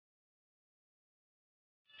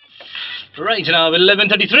Right जनाब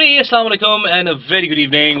 11:33 अस्सलाम वालेकुम and a very good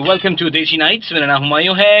evening. Welcome to देसी नाइट्स। मेरा नाम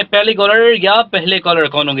हुमायूं है। पहले कॉलर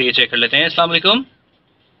कौन होंगे ये चेक कर लेते हैं। अस्सलाम वालेकुम।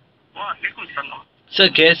 वालेकुम सलाम सर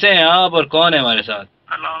कैसे हैं आप और कौन है हमारे साथ?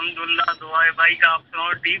 अल्हम्दुलिल्लाह, दुआ है भाई। आप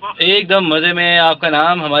सुनाओ, ठीक हो? एकदम मजे में। आपका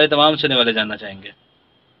नाम हमारे तमाम सुनने वाले जानना चाहेंगे।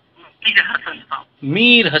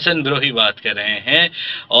 मीर हसन ब्रोही बात कर रहे हैं।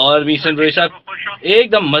 और मीर हसन ब्रोही साहब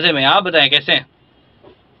एकदम मजे में। आप बताएं कैसे हैं?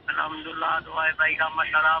 अल्हम्दुलिल्लाह, दुआ है भाई का।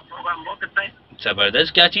 माशाल्लाह प्रोग्राम बहुत अच्छा है।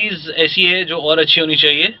 जबरदस्त। क्या चीज ऐसी है जो और अच्छी होनी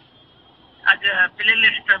चाहिए? आज प्ले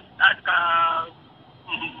लिस्ट आज का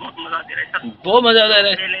बहुत मजा दे रहा है सर। बहुत मजा आ रहा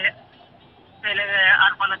है। पहले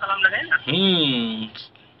आरफाना कलम लगाए ना,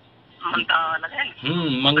 मनता लगाए ना,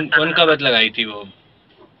 मनकबत लगाई थी वो।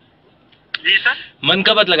 जी सर,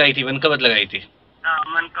 मनकबत लगाई थी मनकबत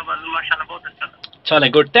माशाल्लाह बहुत अच्छा था। चले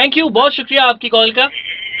गुड, थैंक यू, बहुत शुक्रिया आपकी कॉल का।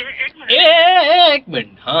 एक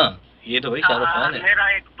मिनट। हाँ ये तो भाई शाहरुख खान है। मेरा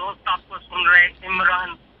एक दोस्त आपको सुन रहे,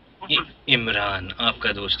 इमरान। इमरान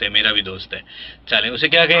आपका दोस्त है, मेरा भी दोस्त है। चले उसे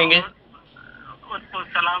क्या कहेंगे? उसको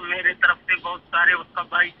सलाम मेरे तरफ से बहुत सारे। उसका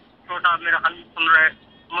भाई छोटा मेरा हाल सुन रहा है,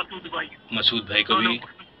 मसूद भाई को भी।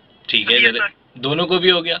 ठीक है, दोनों को भी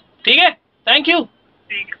हो गया। ठीक है, thank you,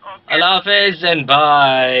 Allah Hafiz and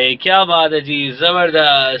bye. क्या बात है जी,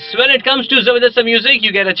 जबरदस्त। When it comes to जबरदस्त music,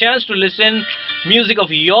 you get a chance to listen music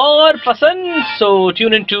of your पसंद। So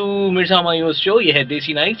tune into Mirza Humayun show. ये है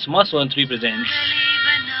देसी नाइट्स, मस्ट 13 presents।